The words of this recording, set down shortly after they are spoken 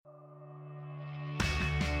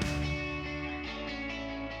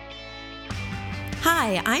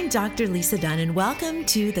Hi, I'm Dr. Lisa Dunne, and welcome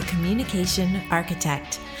to The Communication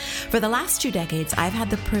Architect. For the last 2 decades, I've had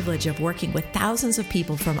the privilege of working with thousands of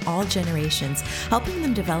people from all generations, helping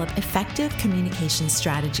them develop effective communication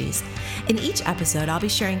strategies. In each episode, I'll be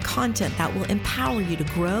sharing content that will empower you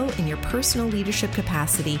to grow in your personal leadership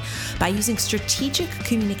capacity by using strategic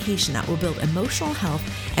communication that will build emotional health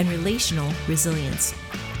and relational resilience.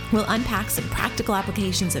 We'll unpack some practical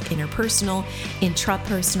applications of interpersonal,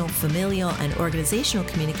 intrapersonal, familial, and organizational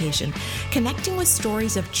communication, connecting with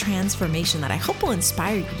stories of transformation that I hope will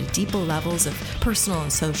inspire you to deeper levels of personal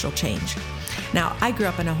and social change. Now, I grew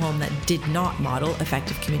up in a home that did not model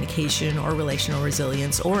effective communication or relational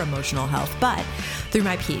resilience or emotional health, but through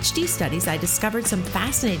my PhD studies, I discovered some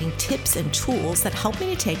fascinating tips and tools that help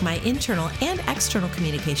me to take my internal and external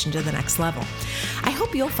communication to the next level. I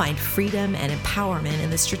hope you'll find freedom and empowerment in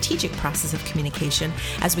the strategic process of communication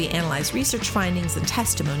as we analyze research findings and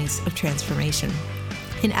testimonies of transformation.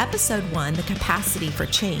 In episode 1, The Capacity for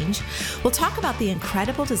Change, we'll talk about the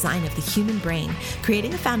incredible design of the human brain,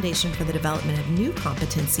 creating a foundation for the development of new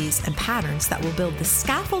competencies and patterns that will build the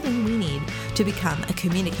scaffolding we need to become a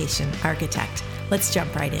communication architect. Let's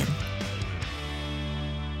jump right in.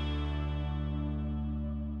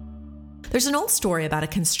 There's an old story about a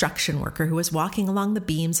construction worker who was walking along the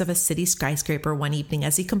beams of a city skyscraper one evening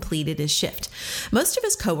as he completed his shift. Most of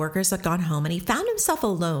his coworkers had gone home, and he found himself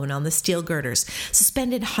alone on the steel girders,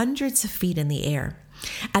 suspended hundreds of feet in the air.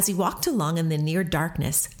 As he walked along in the near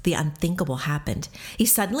darkness, the unthinkable happened. He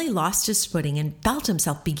suddenly lost his footing and felt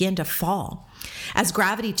himself begin to fall. As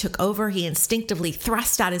gravity took over, he instinctively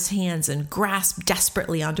thrust out his hands and grasped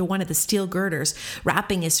desperately onto one of the steel girders,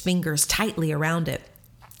 wrapping his fingers tightly around it.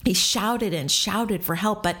 He shouted and shouted for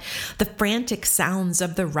help, but the frantic sounds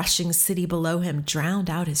of the rushing city below him drowned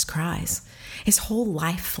out his cries. His whole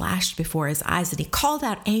life flashed before his eyes, and he called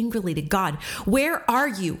out angrily to God, "Where are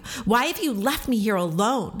you? Why have you left me here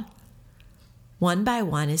alone?" One by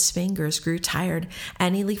one, his fingers grew tired,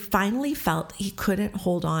 and he finally felt he couldn't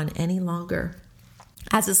hold on any longer.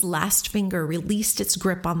 As his last finger released its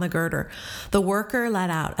grip on the girder, the worker let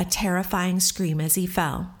out a terrifying scream as he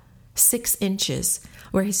fell. 6 inches,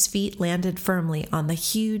 where his feet landed firmly on the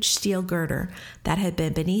huge steel girder that had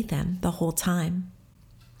been beneath him the whole time.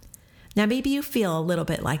 Now, maybe you feel a little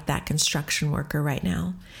bit like that construction worker right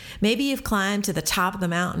now. Maybe you've climbed to the top of the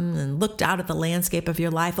mountain and looked out at the landscape of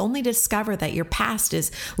your life only to discover that your past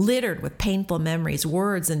is littered with painful memories,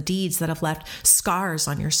 words, and deeds that have left scars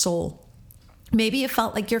on your soul. Maybe you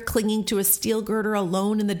felt like you're clinging to a steel girder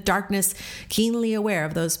alone in the darkness, keenly aware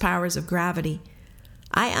of those powers of gravity.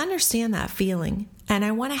 I understand that feeling, and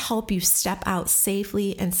I want to help you step out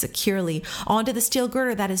safely and securely onto the steel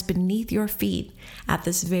girder that is beneath your feet at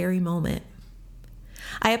this very moment.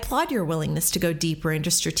 I applaud your willingness to go deeper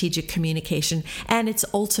into strategic communication and its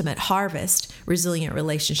ultimate harvest, resilient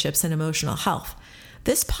relationships and emotional health.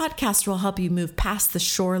 This podcast will help you move past the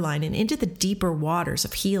shoreline and into the deeper waters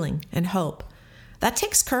of healing and hope. That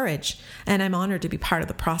takes courage, and I'm honored to be part of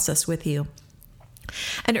the process with you.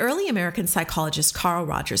 An early American psychologist, Carl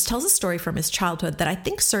Rogers, tells a story from his childhood that I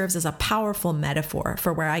think serves as a powerful metaphor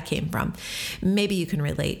for where I came from. Maybe you can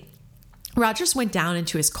relate. Rogers went down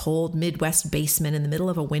into his cold Midwest basement in the middle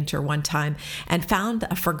of a winter one time and found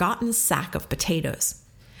a forgotten sack of potatoes.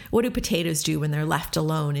 What do potatoes do when they're left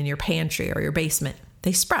alone in your pantry or your basement?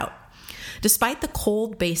 They sprout. Despite the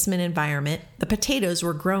cold basement environment, the potatoes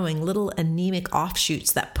were growing little anemic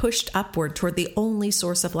offshoots that pushed upward toward the only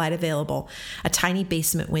source of light available, a tiny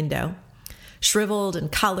basement window. Shriveled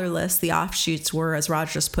and colorless, the offshoots were, as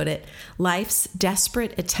Rogers put it, life's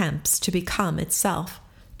desperate attempts to become itself,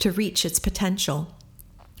 to reach its potential.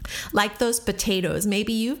 Like those potatoes,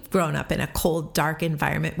 maybe you've grown up in a cold, dark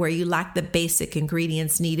environment where you lack the basic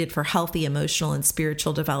ingredients needed for healthy emotional and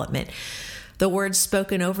spiritual development. The words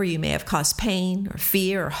spoken over you may have caused pain or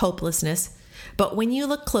fear or hopelessness, but when you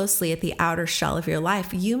look closely at the outer shell of your life,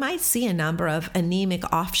 you might see a number of anemic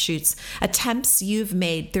offshoots, attempts you've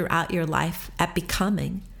made throughout your life at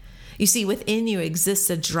becoming. You see, within you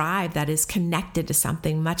exists a drive that is connected to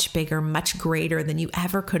something much bigger, much greater than you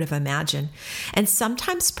ever could have imagined. And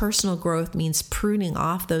sometimes personal growth means pruning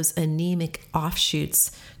off those anemic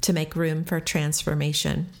offshoots to make room for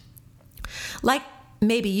transformation. Like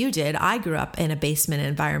maybe you did. I grew up in a basement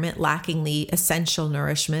environment lacking the essential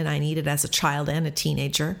nourishment I needed as a child and a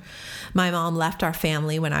teenager. My mom left our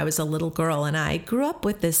family when I was a little girl, and I grew up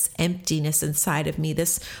with this emptiness inside of me,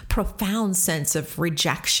 this profound sense of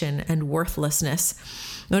rejection and worthlessness.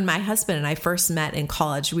 When my husband and I first met in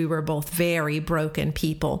college, we were both very broken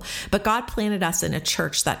people, but God planted us in a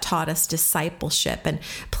church that taught us discipleship and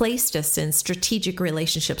placed us in strategic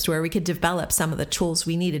relationships where we could develop some of the tools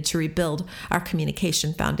we needed to rebuild our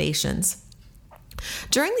communication foundations.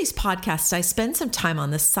 During these podcasts, I spend some time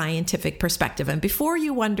on the scientific perspective, and before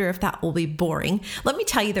you wonder if that will be boring, let me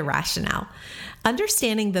tell you the rationale.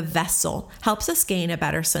 Understanding the vessel helps us gain a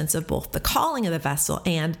better sense of both the calling of the vessel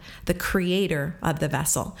and the creator of the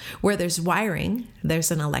vessel. Where there's wiring, there's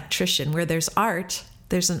an electrician. Where there's art,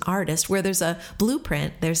 there's an artist. Where there's a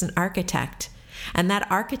blueprint, there's an architect. And that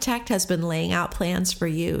architect has been laying out plans for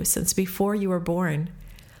you since before you were born.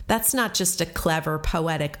 That's not just a clever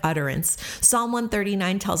poetic utterance. Psalm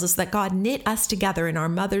 139 tells us that God knit us together in our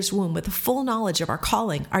mother's womb with a full knowledge of our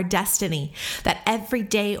calling, our destiny, that every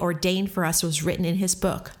day ordained for us was written in his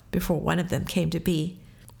book before one of them came to be.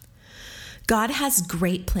 God has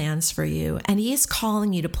great plans for you, and he is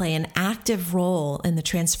calling you to play an active role in the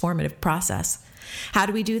transformative process. How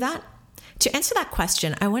do we do that? To answer that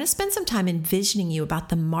question, I want to spend some time envisioning you about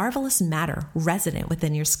the marvelous matter resident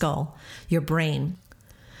within your skull, your brain.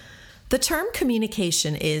 The term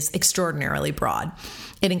communication is extraordinarily broad.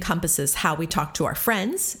 It encompasses how we talk to our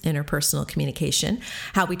friends, interpersonal communication,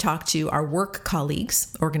 how we talk to our work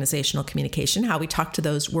colleagues, organizational communication, how we talk to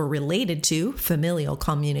those we're related to, familial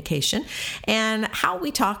communication, and how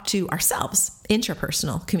we talk to ourselves,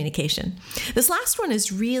 intrapersonal communication. This last one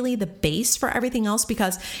is really the base for everything else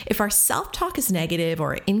because if our self-talk is negative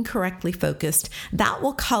or incorrectly focused, that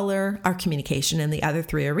will color our communication in the other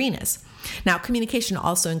three arenas. Now, communication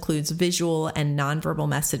also includes visual and nonverbal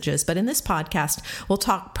messages, but in this podcast, we'll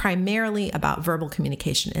talk primarily about verbal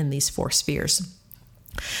communication in these four spheres.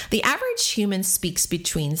 The average human speaks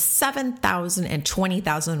between 7,000 and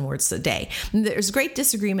 20,000 words a day. There's great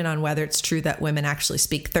disagreement on whether it's true that women actually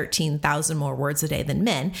speak 13,000 more words a day than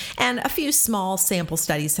men, and a few small sample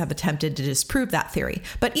studies have attempted to disprove that theory.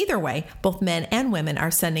 But either way, both men and women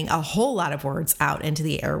are sending a whole lot of words out into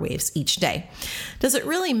the airwaves each day. Does it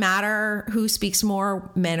really matter who speaks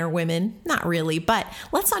more, men or women? Not really, but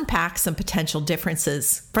let's unpack some potential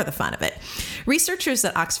differences for the fun of it. Researchers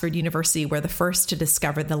at Oxford University were the first to discover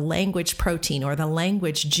the language protein or the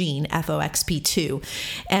language gene, FOXP2,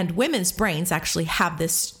 and women's brains actually have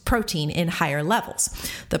this protein in higher levels.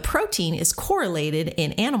 The protein is correlated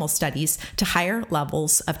in animal studies to higher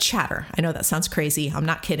levels of chatter. I know that sounds crazy. I'm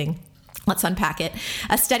not kidding. Let's unpack it.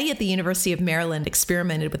 A study at the University of Maryland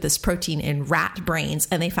experimented with this protein in rat brains,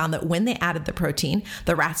 and they found that when they added the protein,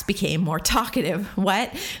 the rats became more talkative.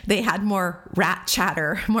 What? They had more rat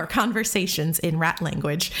chatter, more conversations in rat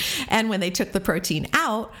language. And when they took the protein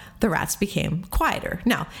out, the rats became quieter.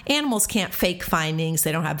 Now, animals can't fake findings.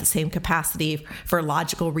 They don't have the same capacity for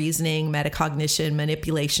logical reasoning, metacognition,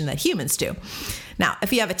 manipulation that humans do. Now,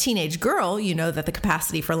 if you have a teenage girl, you know that the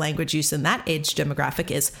capacity for language use in that age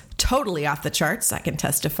demographic is totally off the charts. I can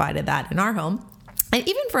testify to that in our home. And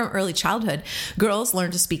even from early childhood, girls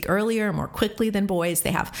learn to speak earlier, more quickly than boys.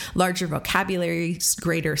 They have larger vocabularies,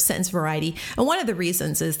 greater sentence variety. And one of the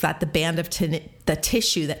reasons is that the band of the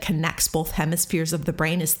tissue that connects both hemispheres of the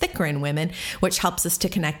brain is thicker in women, which helps us to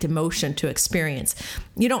connect emotion to experience.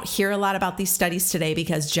 You don't hear a lot about these studies today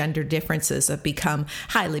because gender differences have become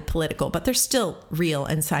highly political, but they're still real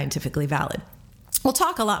and scientifically valid. We'll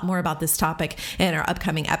talk a lot more about this topic in our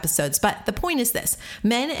upcoming episodes, but the point is this.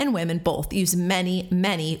 Men and women both use many,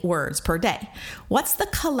 many words per day. What's the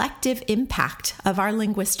collective impact of our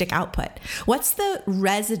linguistic output? What's the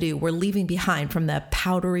residue we're leaving behind from the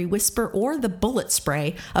powdery whisper or the bullet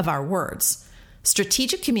spray of our words?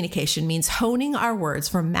 Strategic communication means honing our words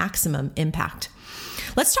for maximum impact.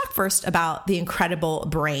 Let's talk first about the incredible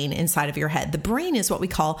brain inside of your head. The brain is what we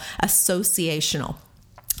call associational.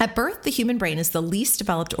 At birth, the human brain is the least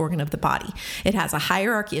developed organ of the body. It has a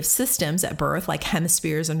hierarchy of systems at birth, like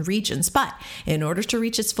hemispheres and regions, but in order to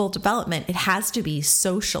reach its full development, it has to be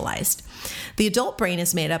socialized. The adult brain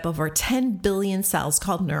is made up of over 10 billion cells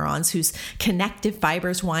called neurons, whose connective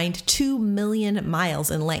fibers wind 2 million miles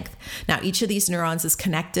in length. Now, each of these neurons is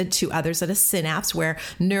connected to others at a synapse where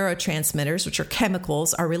neurotransmitters, which are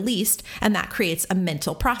chemicals, are released, and that creates a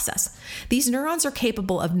mental process. These neurons are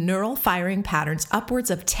capable of neural firing patterns upwards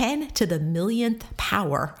of 10 to the millionth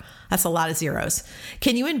power. That's a lot of zeros.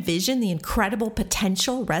 Can you envision the incredible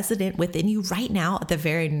potential resident within you right now at the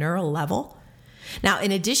very neural level? Now,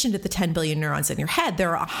 in addition to the 10 billion neurons in your head,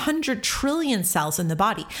 there are 100 trillion cells in the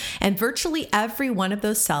body, and virtually every one of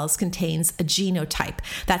those cells contains a genotype.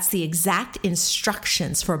 That's the exact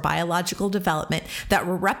instructions for biological development that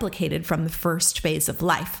were replicated from the first phase of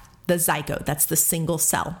life, the zygote. That's the single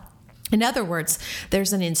cell. In other words,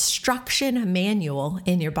 there's an instruction manual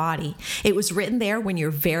in your body. It was written there when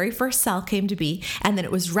your very first cell came to be, and then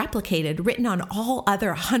it was replicated, written on all other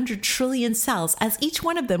 100 trillion cells as each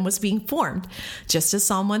one of them was being formed. Just as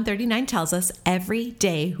Psalm 139 tells us, every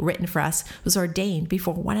day written for us was ordained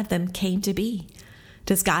before one of them came to be.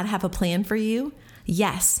 Does God have a plan for you?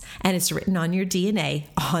 Yes, and it's written on your DNA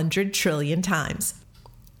 100 trillion times.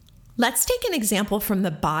 Let's take an example from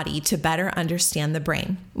the body to better understand the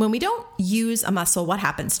brain. When we don't use a muscle, what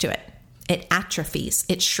happens to it? It atrophies,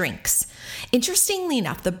 it shrinks. Interestingly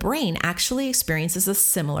enough, the brain actually experiences a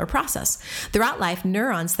similar process. Throughout life,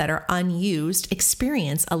 neurons that are unused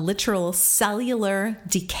experience a literal cellular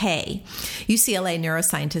decay. UCLA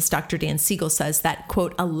neuroscientist Dr. Dan Siegel says that,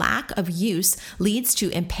 quote, a lack of use leads to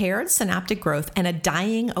impaired synaptic growth and a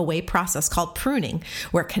dying away process called pruning,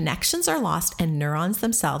 where connections are lost and neurons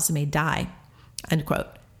themselves may die, end quote.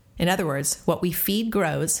 In other words, what we feed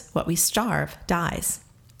grows, what we starve dies.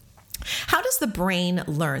 How does the brain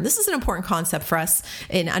learn? This is an important concept for us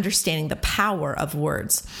in understanding the power of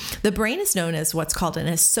words. The brain is known as what's called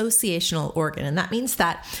an associational organ, and that means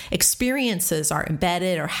that experiences are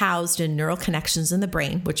embedded or housed in neural connections in the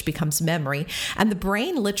brain, which becomes memory, and the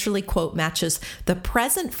brain literally, quote, matches the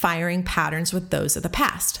present firing patterns with those of the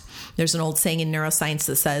past. There's an old saying in neuroscience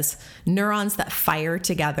that says, neurons that fire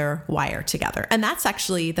together wire together. And that's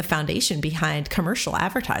actually the foundation behind commercial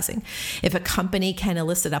advertising. If a company can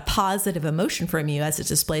elicit a positive emotion from you as it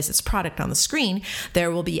displays its product on the screen,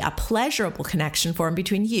 there will be a pleasurable connection formed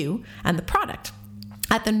between you and the product.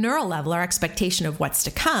 At the neural level, our expectation of what's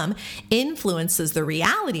to come influences the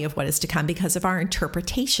reality of what is to come because of our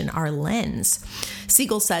interpretation, our lens.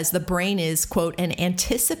 Siegel says the brain is, quote, an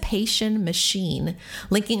anticipation machine,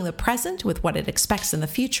 linking the present with what it expects in the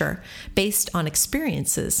future based on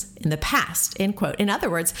experiences in the past, end quote. In other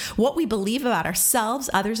words, what we believe about ourselves,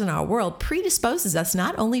 others, and our world predisposes us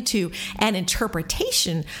not only to an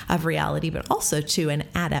interpretation of reality, but also to an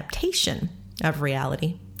adaptation of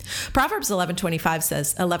reality. Proverbs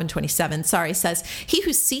 11:27 says, he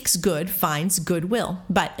who seeks good finds goodwill,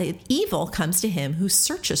 but evil comes to him who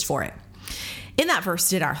searches for it. In that verse,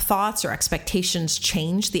 did our thoughts or expectations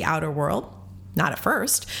change the outer world? Not at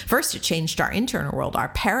first. First, it changed our internal world, our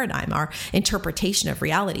paradigm, our interpretation of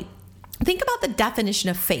reality. Think about the definition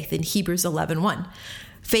of faith in Hebrews 11:1.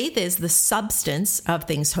 Faith is the substance of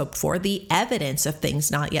things hoped for, the evidence of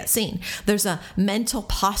things not yet seen. There's a mental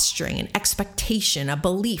posturing, an expectation, a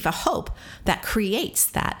belief, a hope that creates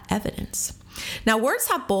that evidence. Now, words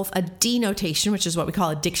have both a denotation, which is what we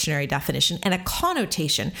call a dictionary definition, and a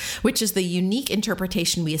connotation, which is the unique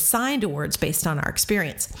interpretation we assign to words based on our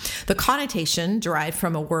experience. The connotation derived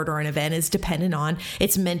from a word or an event is dependent on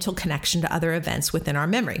its mental connection to other events within our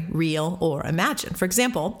memory, real or imagined. For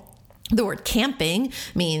example, the word camping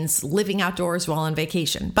means living outdoors while on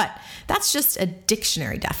vacation, but that's just a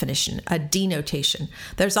dictionary definition, a denotation.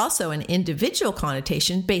 There's also an individual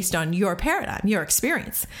connotation based on your paradigm, your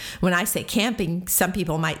experience. When I say camping, some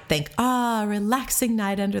people might think, relaxing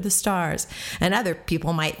night under the stars. And other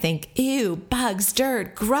people might think, ew, bugs,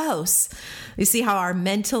 dirt, gross. You see how our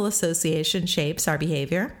mental association shapes our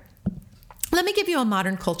behavior? Let me give you a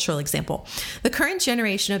modern cultural example. The current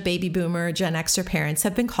generation of baby boomer, Gen Xer parents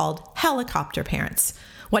have been called helicopter parents.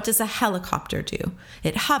 What does a helicopter do?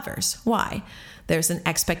 It hovers. Why? There's an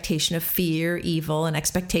expectation of fear, evil, an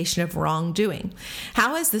expectation of wrongdoing.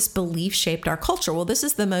 How has this belief shaped our culture? Well, this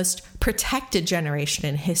is the most protected generation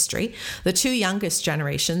in history. The two youngest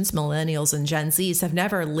generations, millennials and Gen Zs, have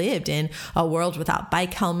never lived in a world without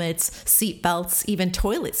bike helmets, seat belts, even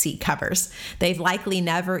toilet seat covers. They've likely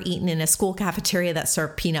never eaten in a school cafeteria that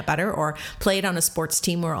served peanut butter or played on a sports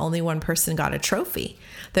team where only one person got a trophy.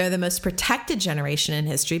 They're the most protected generation in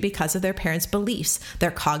history because of their parents' beliefs,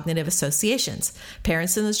 their cognitive associations.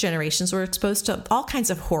 Parents in those generations were exposed to all kinds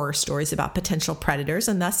of horror stories about potential predators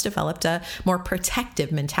and thus developed a more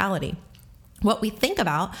protective mentality. What we think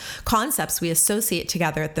about, concepts we associate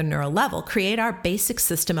together at the neural level, create our basic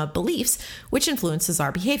system of beliefs, which influences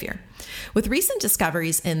our behavior. With recent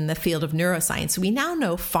discoveries in the field of neuroscience, we now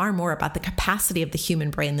know far more about the capacity of the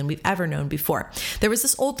human brain than we've ever known before. There was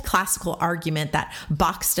this old classical argument that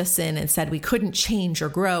boxed us in and said we couldn't change or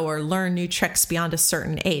grow or learn new tricks beyond a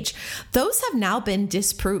certain age. Those have now been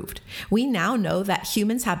disproved. We now know that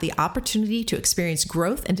humans have the opportunity to experience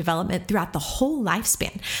growth and development throughout the whole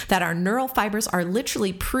lifespan, that our neural fibers are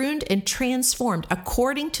literally pruned and transformed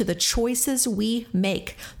according to the choices we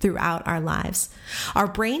make throughout our lives. Our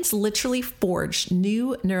brains literally forge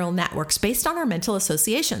new neural networks based on our mental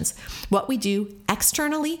associations. What we do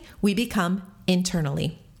externally, we become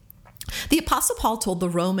internally. The Apostle Paul told the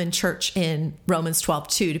Roman church in Romans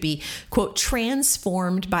 12:2 to be, quote,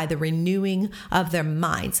 transformed by the renewing of their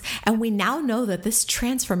minds. And we now know that this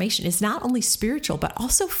transformation is not only spiritual, but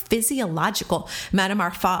also physiological.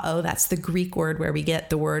 Metamorpho, that's the Greek word where we get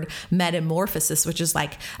the word metamorphosis, which is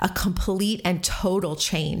like a complete and total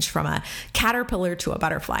change from a caterpillar to a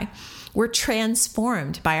butterfly. We're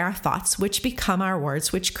transformed by our thoughts, which become our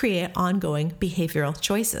words, which create ongoing behavioral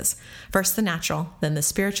choices. First the natural, then the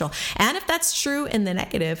spiritual. And if that's true in the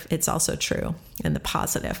negative, it's also true in the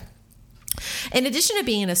positive. In addition to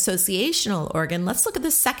being an associational organ, let's look at the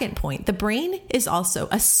second point. The brain is also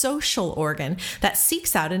a social organ that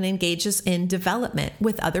seeks out and engages in development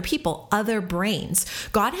with other people, other brains.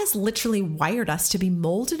 God has literally wired us to be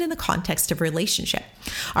molded in the context of relationship.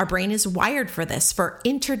 Our brain is wired for this, for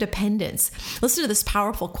interdependence. Listen to this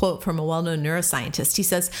powerful quote from a well-known neuroscientist. He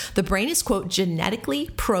says, the brain is, quote, genetically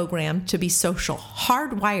programmed to be social,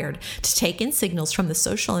 hardwired to take in signals from the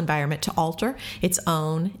social environment to alter its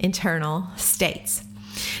own internal states.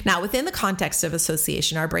 Now, within the context of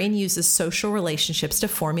association, our brain uses social relationships to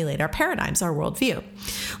formulate our paradigms, our worldview.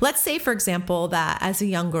 Let's say, for example, that as a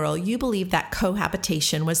young girl, you believed that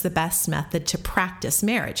cohabitation was the best method to practice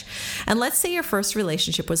marriage. And let's say your first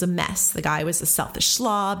relationship was a mess. The guy was a selfish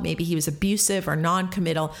slob, maybe he was abusive or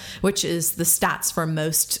non-committal, which is the stats for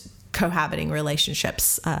most cohabiting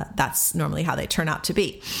relationships. That's normally how they turn out to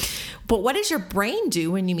be. But what does your brain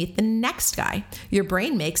do when you meet the next guy? Your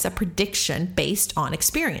brain makes a prediction based on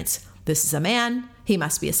experience. This is a man. He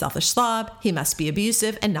must be a selfish slob. He must be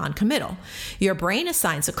abusive and non-committal. Your brain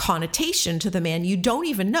assigns a connotation to the man you don't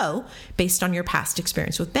even know based on your past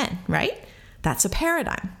experience with men, right? That's a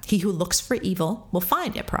paradigm. He who looks for evil will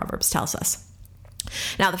find it, Proverbs tells us.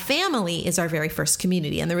 Now, the family is our very first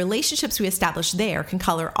community, and the relationships we establish there can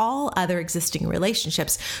color all other existing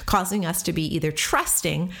relationships, causing us to be either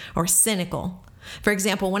trusting or cynical. For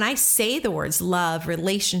example, when I say the words love,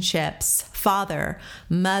 relationships, father,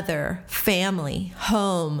 mother, family,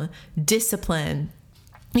 home, discipline,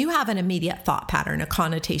 you have an immediate thought pattern, a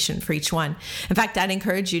connotation for each one. In fact, I'd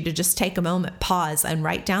encourage you to just take a moment, pause, and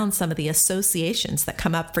write down some of the associations that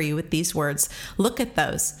come up for you with these words. Look at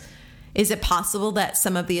those. Is it possible that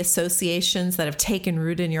some of the associations that have taken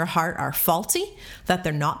root in your heart are faulty, that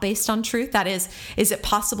they're not based on truth? That is it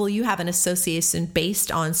possible you have an association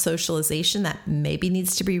based on socialization that maybe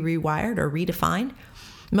needs to be rewired or redefined?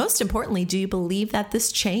 Most importantly, do you believe that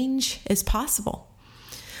this change is possible?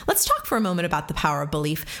 Let's talk for a moment about the power of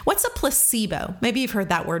belief. What's a placebo? Maybe you've heard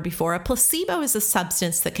that word before. A placebo is a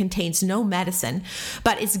substance that contains no medicine,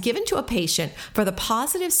 but is given to a patient for the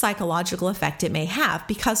positive psychological effect it may have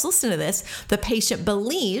because, listen to this, the patient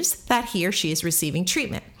believes that he or she is receiving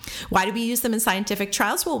treatment. Why do we use them in scientific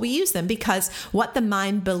trials? Well, we use them because what the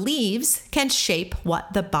mind believes can shape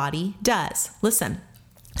what the body does. Listen.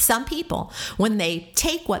 Some people, when they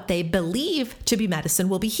take what they believe to be medicine,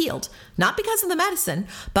 will be healed, not because of the medicine,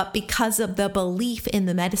 but because of the belief in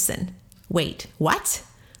the medicine. Wait, what?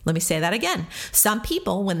 Let me say that again. Some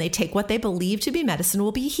people, when they take what they believe to be medicine,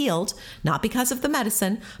 will be healed, not because of the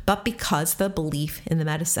medicine, but because of the belief in the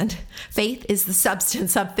medicine. Faith is the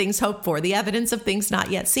substance of things hoped for, the evidence of things not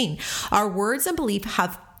yet seen. Our words and belief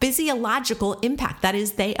have physiological impact. That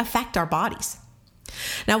is, they affect our bodies.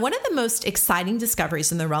 Now, one of the most exciting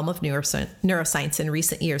discoveries in the realm of neuroscience in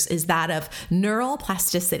recent years is that of neural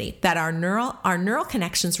plasticity, that our neural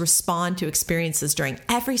connections respond to experiences during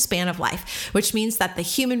every span of life, which means that the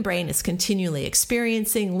human brain is continually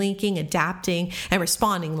experiencing, linking, adapting, and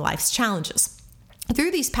responding to life's challenges.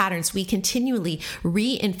 Through these patterns, we continually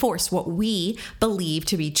reinforce what we believe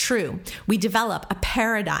to be true. We develop a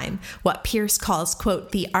paradigm, what Pierce calls,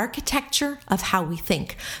 quote, the architecture of how we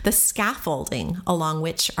think, the scaffolding along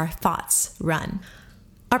which our thoughts run.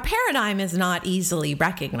 Our paradigm is not easily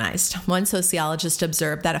recognized. One sociologist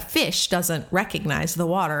observed that a fish doesn't recognize the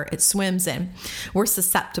water it swims in. We're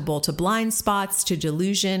susceptible to blind spots, to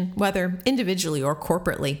delusion, whether individually or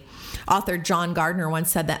corporately. Author John Gardner once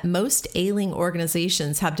said that most ailing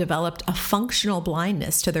organizations have developed a functional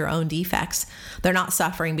blindness to their own defects. They're not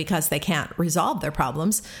suffering because they can't resolve their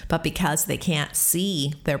problems, but because they can't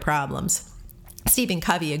see their problems. Stephen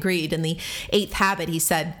Covey agreed. In The Eighth Habit, he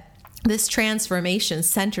said, this transformation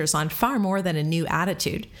centers on far more than a new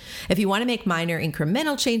attitude. If you want to make minor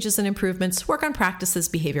incremental changes and improvements, work on practices,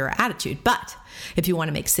 behavior, or attitude. But if you want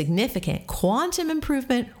to make significant quantum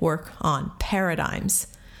improvement, work on paradigms.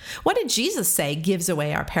 What did Jesus say gives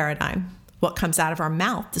away our paradigm? What comes out of our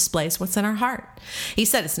mouth displays what's in our heart. He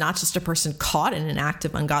said it's not just a person caught in an act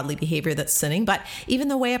of ungodly behavior that's sinning, but even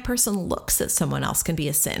the way a person looks at someone else can be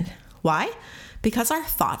a sin. Why? Because our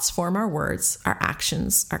thoughts form our words, our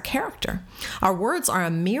actions, our character. Our words are a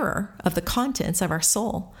mirror of the contents of our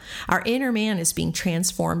soul. Our inner man is being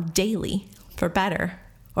transformed daily, for better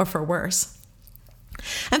or for worse.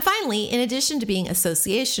 And finally, in addition to being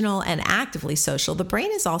associational and actively social, the brain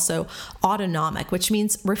is also autonomic, which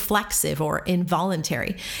means reflexive or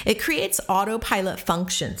involuntary. It creates autopilot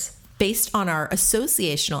functions based on our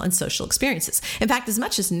associational and social experiences. In fact, as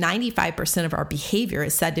much as 95% of our behavior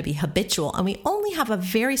is said to be habitual, and we only have a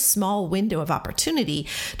very small window of opportunity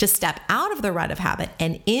to step out of the rut of habit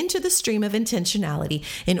and into the stream of intentionality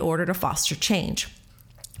in order to foster change.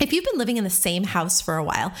 If you've been living in the same house for a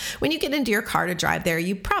while, when you get into your car to drive there,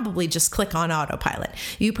 you probably just click on autopilot.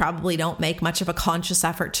 You probably don't make much of a conscious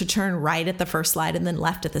effort to turn right at the first light and then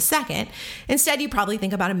left at the second. Instead, you probably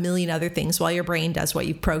think about a million other things while your brain does what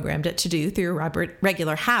you've programmed it to do through your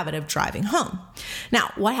regular habit of driving home.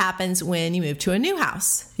 Now, what happens when you move to a new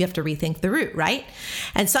house? You have to rethink the route, right?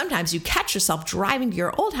 And sometimes you catch yourself driving to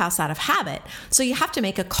your old house out of habit, so you have to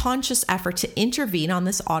make a conscious effort to intervene on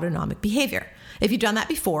this autonomic behavior. If you've done that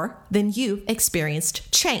before, then you've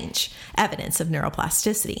experienced change, evidence of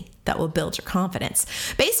neuroplasticity that will build your confidence.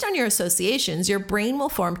 Based on your associations, your brain will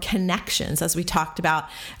form connections, as we talked about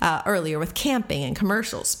earlier with camping and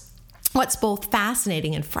commercials. What's both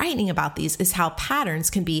fascinating and frightening about these is how patterns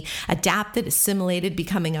can be adapted, assimilated,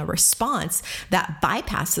 becoming a response that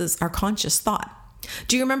bypasses our conscious thought.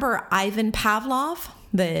 Do you remember Ivan Pavlov?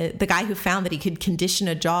 The guy who found that he could condition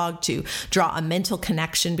a dog to draw a mental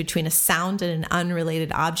connection between a sound and an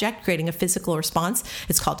unrelated object, creating a physical response.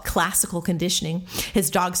 It's called classical conditioning. His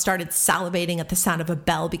dog started salivating at the sound of a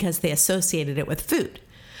bell because they associated it with food.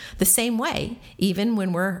 The same way, even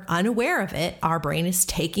when we're unaware of it, our brain is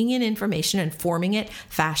taking in information and forming it,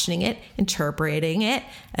 fashioning it, interpreting it,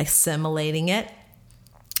 assimilating it.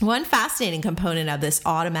 One fascinating component of this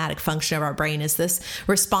automatic function of our brain is this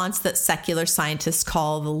response that secular scientists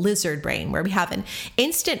call the lizard brain, where we have an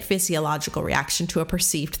instant physiological reaction to a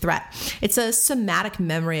perceived threat. It's a somatic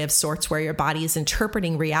memory of sorts where your body is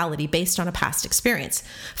interpreting reality based on a past experience.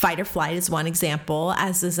 Fight or flight is one example,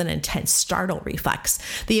 as is an intense startle reflex.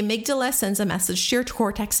 The amygdala sends a message to your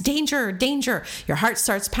cortex, danger, danger. Your heart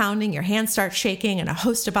starts pounding, your hands start shaking, and a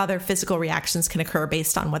host of other physical reactions can occur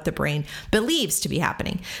based on what the brain believes to be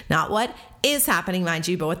happening. Not what is happening, mind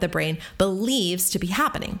you, but what the brain believes to be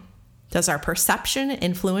happening. Does our perception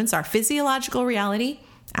influence our physiological reality?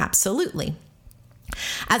 Absolutely.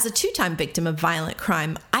 As a two-time victim of violent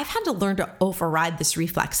crime, I've had to learn to override this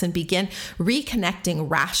reflex and begin reconnecting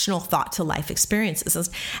rational thought to life experiences.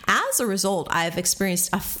 As a result, I've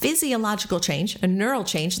experienced a physiological change, a neural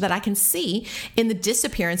change that I can see in the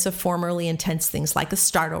disappearance of formerly intense things like the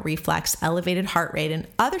startle reflex, elevated heart rate, and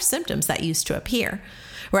other symptoms that used to appear.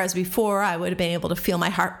 Whereas before, I would have been able to feel my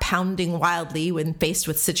heart pounding wildly when faced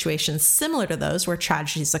with situations similar to those where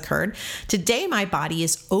tragedies occurred. Today, my body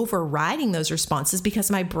is overriding those responses because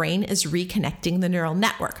my brain is reconnecting the neural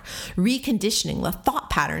network, reconditioning the thought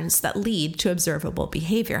patterns that lead to observable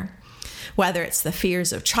behavior. Whether it's the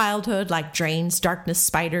fears of childhood, like drains, darkness,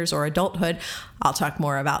 spiders, or adulthood, I'll talk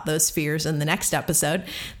more about those fears in the next episode.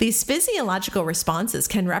 These physiological responses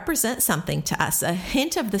can represent something to us, a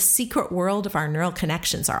hint of the secret world of our neural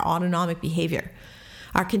connections, our autonomic behavior.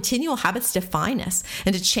 Our continual habits define us,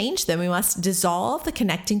 and to change them, we must dissolve the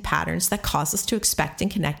connecting patterns that cause us to expect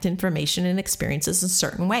and connect information and experiences in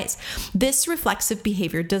certain ways. This reflexive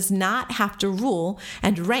behavior does not have to rule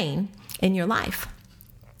and reign in your life.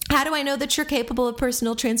 How do I know that you're capable of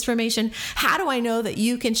personal transformation? How do I know that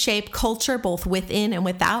you can shape culture both within and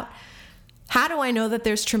without? How do I know that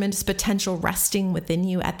there's tremendous potential resting within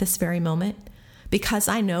you at this very moment? Because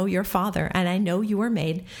I know your Father, and I know you are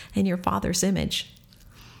made in your Father's image.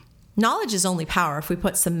 Knowledge is only power if we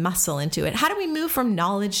put some muscle into it. How do we move from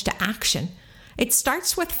knowledge to action? It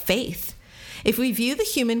starts with faith. If we view the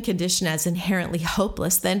human condition as inherently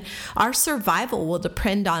hopeless, then our survival will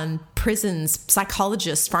depend on prisons,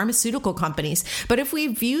 psychologists, pharmaceutical companies. But if we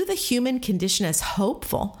view the human condition as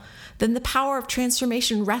hopeful, then the power of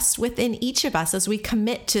transformation rests within each of us as we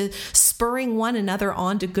commit to spurring one another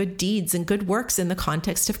on to good deeds and good works in the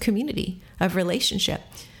context of community, of relationship.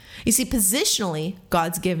 You see, positionally,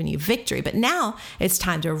 God's given you victory, but now it's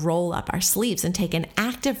time to roll up our sleeves and take an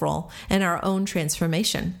active role in our own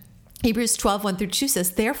transformation. Hebrews 12:1-2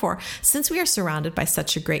 says, "Therefore, since we are surrounded by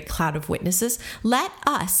such a great cloud of witnesses, let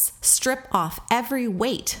us strip off every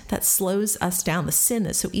weight that slows us down, the sin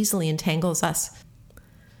that so easily entangles us."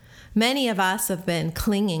 Many of us have been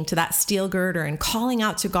clinging to that steel girder and calling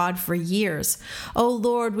out to God for years. Oh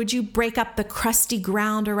Lord, would you break up the crusty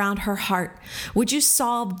ground around her heart? Would you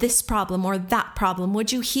solve this problem or that problem?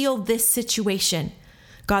 Would you heal this situation?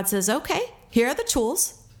 God says, okay, here are the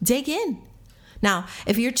tools. Dig in. Now,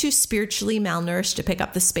 if you're too spiritually malnourished to pick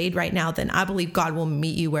up the spade right now, then I believe God will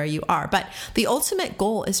meet you where you are. But the ultimate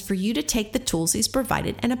goal is for you to take the tools He's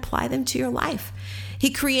provided and apply them to your life. He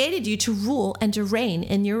created you to rule and to reign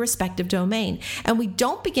in your respective domain. And we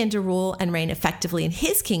don't begin to rule and reign effectively in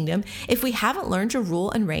His kingdom if we haven't learned to rule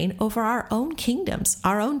and reign over our own kingdoms,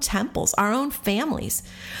 our own temples, our own families.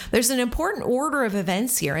 There's an important order of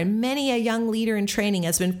events here, and many a young leader in training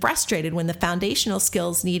has been frustrated when the foundational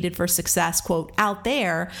skills needed for success, quote, out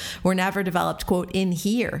there, were never developed, quote, in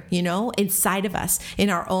here, inside of us, in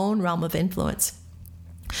our own realm of influence.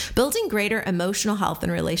 Building greater emotional health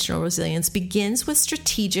and relational resilience begins with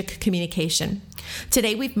strategic communication.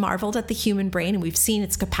 Today, we've marveled at the human brain and we've seen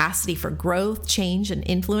its capacity for growth, change, and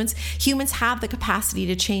influence. Humans have the capacity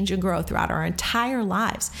to change and grow throughout our entire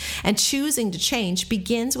lives, and choosing to change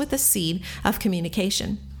begins with the seed of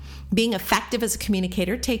communication. Being effective as a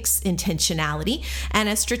communicator takes intentionality, and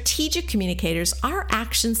as strategic communicators, our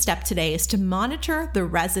action step today is to monitor the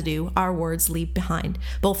residue our words leave behind,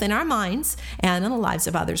 both in our minds and in the lives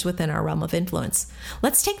of others within our realm of influence.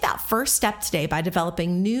 Let's take that first step today by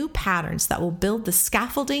developing new patterns that will build the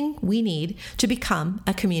scaffolding we need to become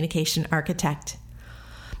a communication architect.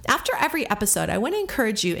 After every episode, I want to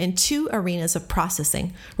encourage you in two arenas of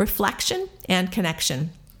processing: reflection and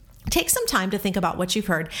connection. Take some time to think about what you've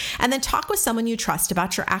heard and then talk with someone you trust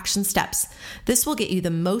about your action steps. This will get you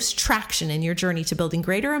the most traction in your journey to building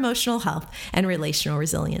greater emotional health and relational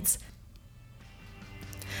resilience.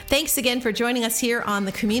 Thanks again for joining us here on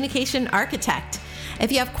The Communication Architect.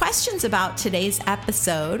 If you have questions about today's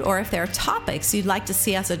episode, or if there are topics you'd like to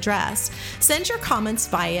see us address, send your comments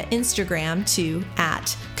via Instagram to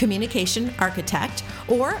 @communicationarchitect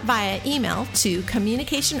or via email to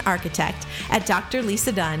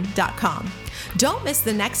communicationarchitect@drlisadunne.com. Don't miss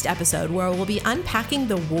the next episode, where we'll be unpacking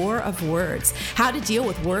the war of words, how to deal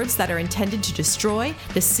with words that are intended to destroy,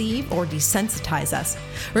 deceive, or desensitize us.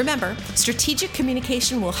 Remember, strategic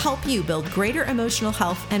communication will help you build greater emotional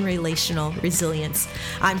health and relational resilience.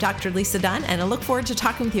 I'm Dr. Lisa Dunne, and I look forward to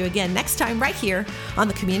talking with you again next time right here on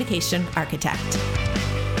The Communication Architect.